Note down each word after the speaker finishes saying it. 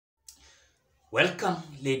Welcome,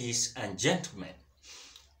 ladies and gentlemen.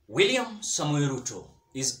 William Samoei Ruto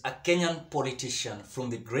is a Kenyan politician from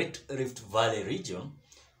the Great Rift Valley region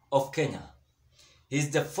of Kenya. He is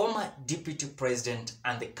the former deputy president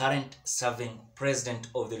and the current serving president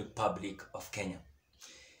of the Republic of Kenya.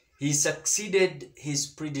 He succeeded his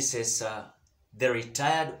predecessor, the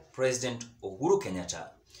retired President Uhuru Kenyatta,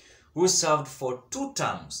 who served for 2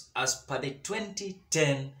 terms as per the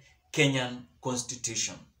 2010 Kenyan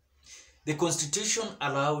Constitution. The Constitution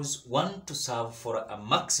allows one to serve for a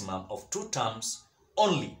maximum of 2 terms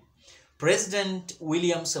only. President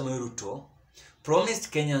William Samoei Ruto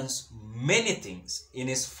promised Kenyans many things in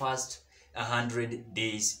his first 100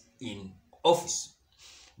 days in office.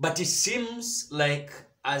 But it seems like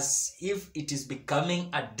as if it is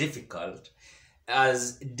becoming difficult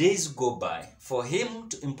as days go by for him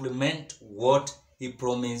to implement what he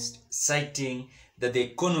promised, citing that the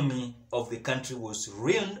economy of the country was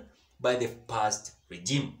ruined by the past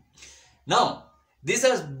regime. Now, this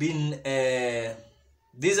has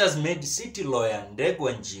made city lawyer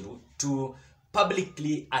Ndegw to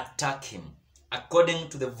publicly attack him, according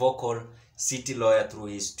to the vocal city lawyer through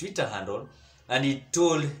his Twitter handle, and he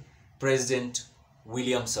told President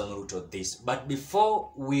William Samoei Ruto this. But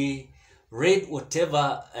before we read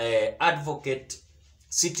whatever advocate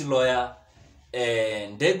city lawyer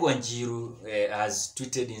Ndegw has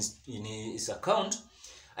tweeted in his account,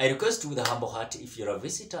 I request with a humble heart, if you're a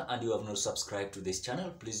visitor and you have not subscribed to this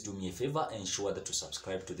channel, please do me a favor, ensure that you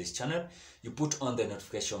subscribe to this channel. You put on the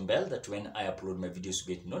notification bell that when I upload my videos,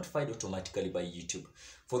 you get notified automatically by YouTube.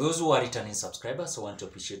 For those who are returning subscribers, I want to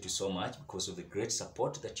appreciate you so much because of the great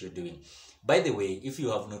support that you're doing. By the way, if you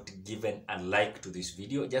have not given a like to this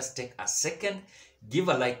video, just take a second, give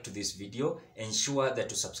a like to this video, ensure that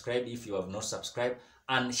you subscribe if you have not subscribed,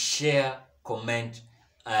 and share, comment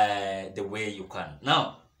the way you can.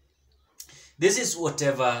 Now, this is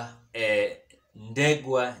whatever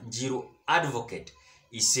Ndegw Njiru advocate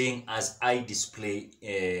is saying as I display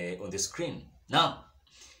on the screen. Now,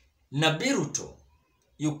 Ruto,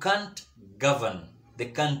 you can't govern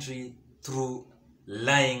the country through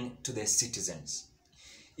lying to the citizens.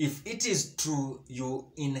 If it is true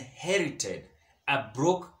you inherited a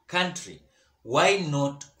broke country, why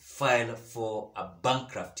not file for a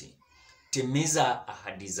bankruptcy? Timiza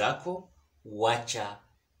ahadi zako, wacha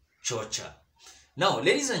chocha. Now,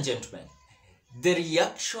 ladies and gentlemen, the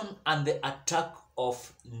reaction and the attack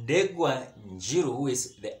of Ndegw Njiru, who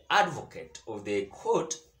is the advocate of the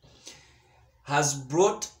court, has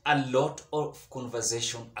brought a lot of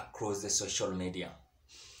conversation across the social media.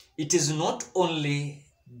 It is not only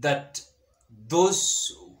that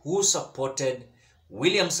those who supported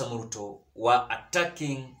William Samoei Ruto were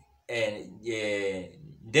attacking Ndegw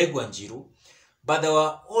Njiru, but there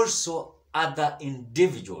were also other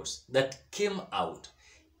individuals that came out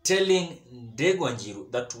telling Ndegw Njiru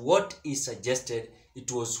that what he suggested, it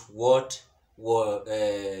was what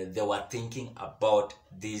they were thinking about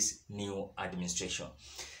this new administration.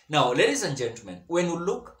 Now, ladies and gentlemen, when you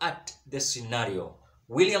look at the scenario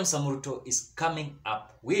William Samoei Ruto is coming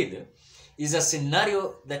up with, is a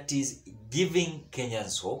scenario that is giving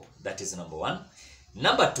Kenyans hope. That is number 1.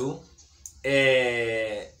 Number 2,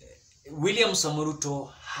 William Samoei Ruto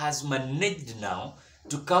has managed now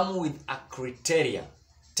to come with a criteria,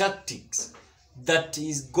 tactics that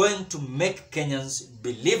is going to make Kenyans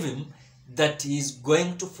believe him that he is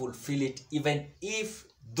going to fulfill it, even if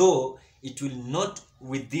though it will not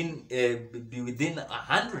be within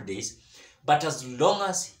 100 days, but as long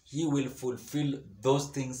as he will fulfill those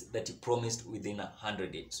things that he promised within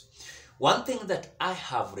 100 days. One thing that I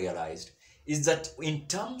have realized is that in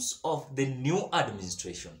terms of the new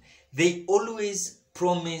administration, they always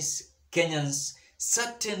promise Kenyans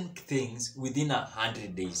certain things within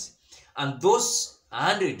 100 days. And those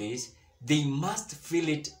 100 days, they must feel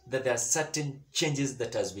it that there are certain changes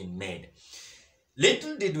that has been made.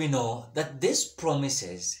 Little did we know that these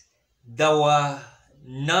promises that were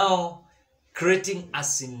now creating a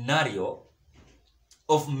scenario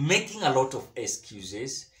of making a lot of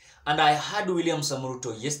excuses. And I heard William Samoei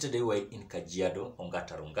Ruto yesterday while in Kajiado,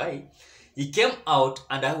 Ongata Rongai. He came out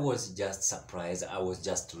and I was just surprised. I was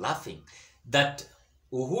just laughing that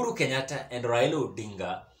Uhuru Kenyatta and Raila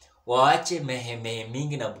Odinga waache mehe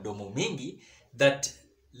mingi na budomo mingi, that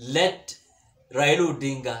let Raila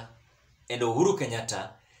Odinga and Uhuru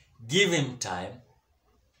Kenyatta give him time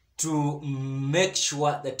to make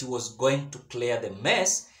sure that he was going to clear the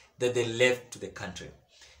mess that they left to the country.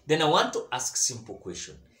 Then I want to ask simple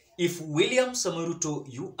question. If William Samoei Ruto,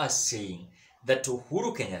 you are saying that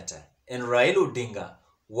Uhuru Kenyatta and Raila Odinga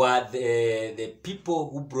were the people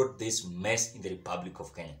who brought this mess in the Republic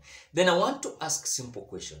of Kenya. Then I want to ask a simple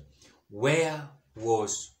question. Where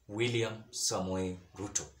was William Samoei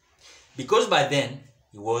Ruto? Because by then,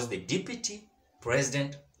 he was the deputy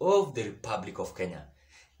president of the Republic of Kenya.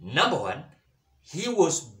 Number one, he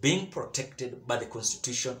was being protected by the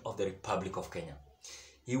Constitution of the Republic of Kenya.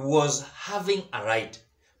 He was having a right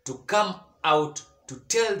to come out to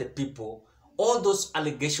tell the people all those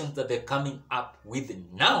allegations that they're coming up with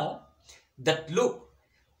now, that look,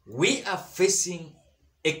 we are facing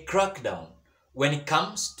a crackdown when it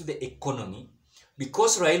comes to the economy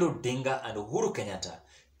because Raila Odinga and Uhuru Kenyatta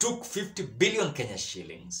took 50 billion Kenya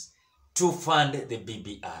shillings to fund the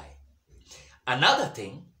BBI. Another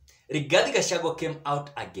thing, Rigathi Gachagua came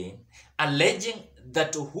out again alleging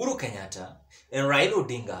that Uhuru Kenyatta and Raila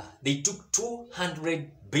Odinga, they took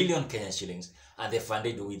 200 billion Kenya shillings and they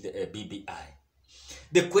funded with BBI.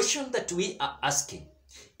 The question that we are asking,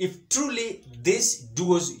 if truly these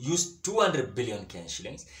duos used 200 billion Kenya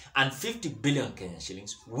shillings and 50 billion Kenya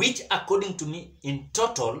shillings, which according to me in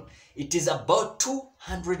total, it is about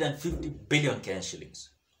 250 billion Kenya shillings.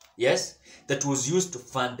 Yes, that was used to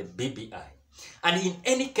fund the BBI. And in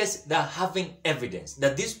any case, they are having evidence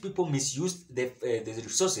that these people misused the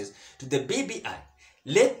resources to the BBI.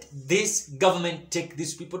 Let this government take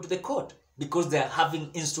these people to the court because they are having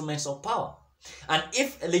instruments of power. And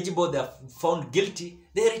if eligible, they are found guilty,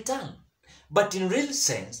 they return. But in real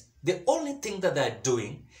sense, the only thing that they are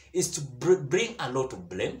doing is to bring a lot of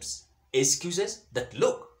blames, excuses that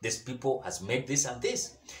look, these people has made this and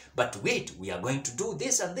this. But wait, we are going to do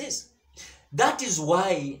this and this. That is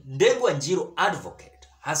why Ndegw and Njiru advocate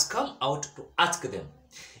has come out to ask them,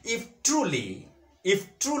 if truly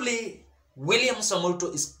William Samoei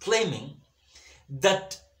Ruto is claiming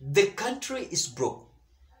that the country is broke,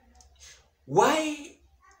 why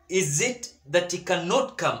is it that he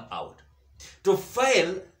cannot come out to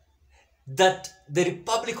file that the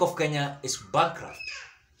Republic of Kenya is bankrupt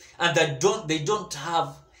and that they don't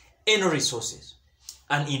have any resources?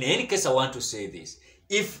 And in any case, I want to say this.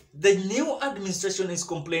 If the new administration is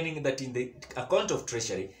complaining that in the account of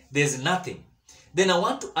treasury, there's nothing, then I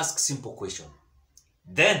want to ask a simple question.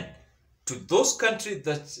 Then, to those countries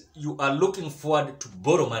that you are looking forward to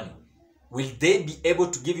borrow money, will they be able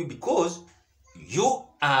to give you because you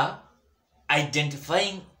are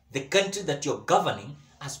identifying the country that you're governing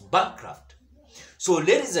as bankrupt? So,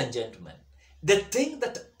 ladies and gentlemen, the thing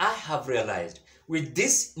that I have realized with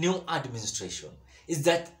this new administration is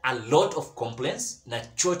that a lot of complaints na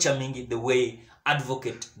chocha mingi the way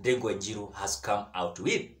advocate Ndegw and Njiru has come out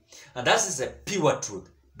with. And that is a pure truth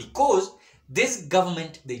because this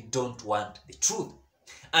government, they don't want the truth.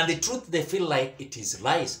 And the truth, they feel like it is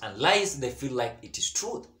lies. And lies, they feel like it is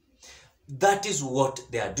truth. That is what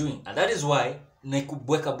they are doing. And that is why na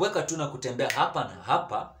kubweka tu na kutembea hapa na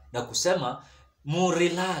hapa na kusema mu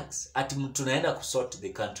relax ati tunaenda kusort the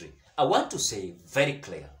country. I want to say very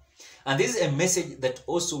clear. And this is a message that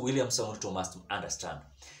also William Samoei Ruto must understand.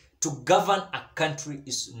 To govern a country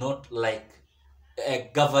is not like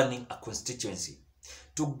governing a constituency.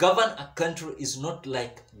 To govern a country is not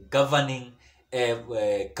like governing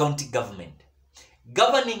a county government.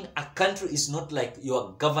 Governing a country is not like you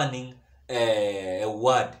are governing a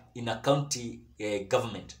ward in a county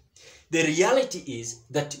government. The reality is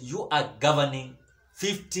that you are governing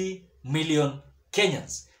 50 million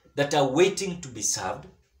Kenyans that are waiting to be served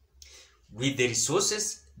with the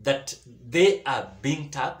resources that they are being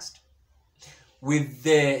taxed, with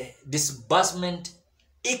the disbursement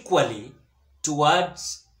equally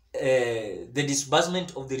towards the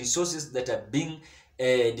disbursement of the resources that are being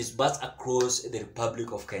disbursed across the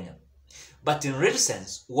Republic of Kenya. But in real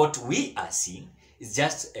sense, what we are seeing is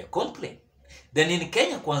just a complaint. Then in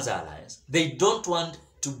Kenya Kwanza Alliance, they don't want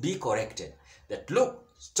to be corrected. That look,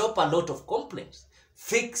 stop a lot of complaints.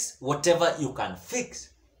 Fix whatever you can fix.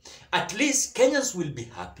 At least Kenyans will be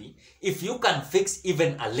happy if you can fix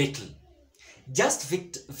even a little. Just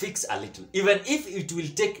fix a little. Even if it will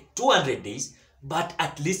take 200 days, but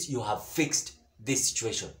at least you have fixed this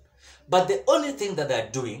situation. But the only thing that they're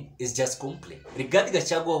doing is just complain. Rigathi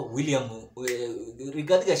Gachagua,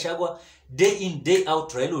 Rigathi Gachagua, day in, day out,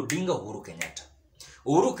 Raila Odinga, Uhuru Kenyatta.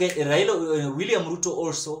 William Ruto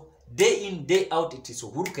also, day in, day out, it is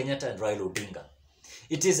Uhuru Kenyatta and Raila Odinga.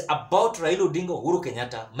 It is about Raila Odinga, Uhuru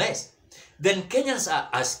Kenyatta mess. Then Kenyans are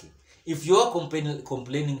asking, if you are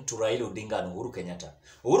complaining to Raila Odinga and Uhuru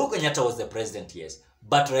Kenyatta was the president, yes.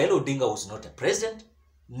 But Raila Odinga was not a president,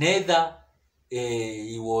 neither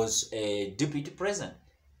he was a deputy president.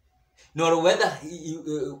 Nor whether,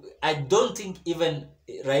 I don't think even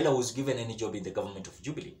Raila was given any job in the government of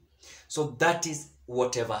Jubilee. So that is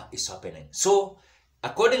whatever is happening. So,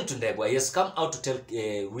 according to Ndegw, he has come out to tell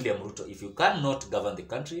William Ruto, if you cannot govern the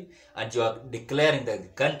country and you are declaring that the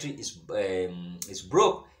country is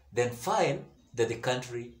broke, then file that the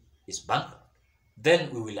country is bankrupt. Then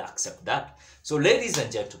we will accept that. So, ladies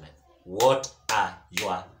and gentlemen, what are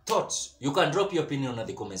your thoughts? You can drop your opinion in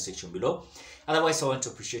the comment section below. Otherwise, I want to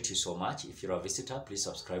appreciate you so much. If you're a visitor, please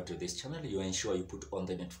subscribe to this channel. You ensure you put on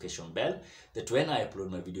the notification bell that when I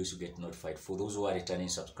upload my videos, you get notified. For those who are returning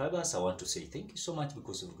subscribers, I want to say thank you so much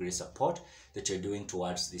because of the great support that you're doing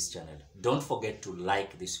towards this channel. Don't forget to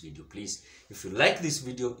like this video, please. If you like this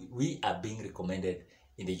video, we are being recommended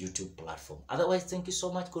in the YouTube platform. Otherwise, thank you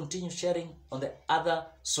so much. Continue sharing on the other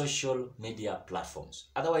social media platforms.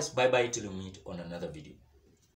 Otherwise, bye-bye till we meet on another video.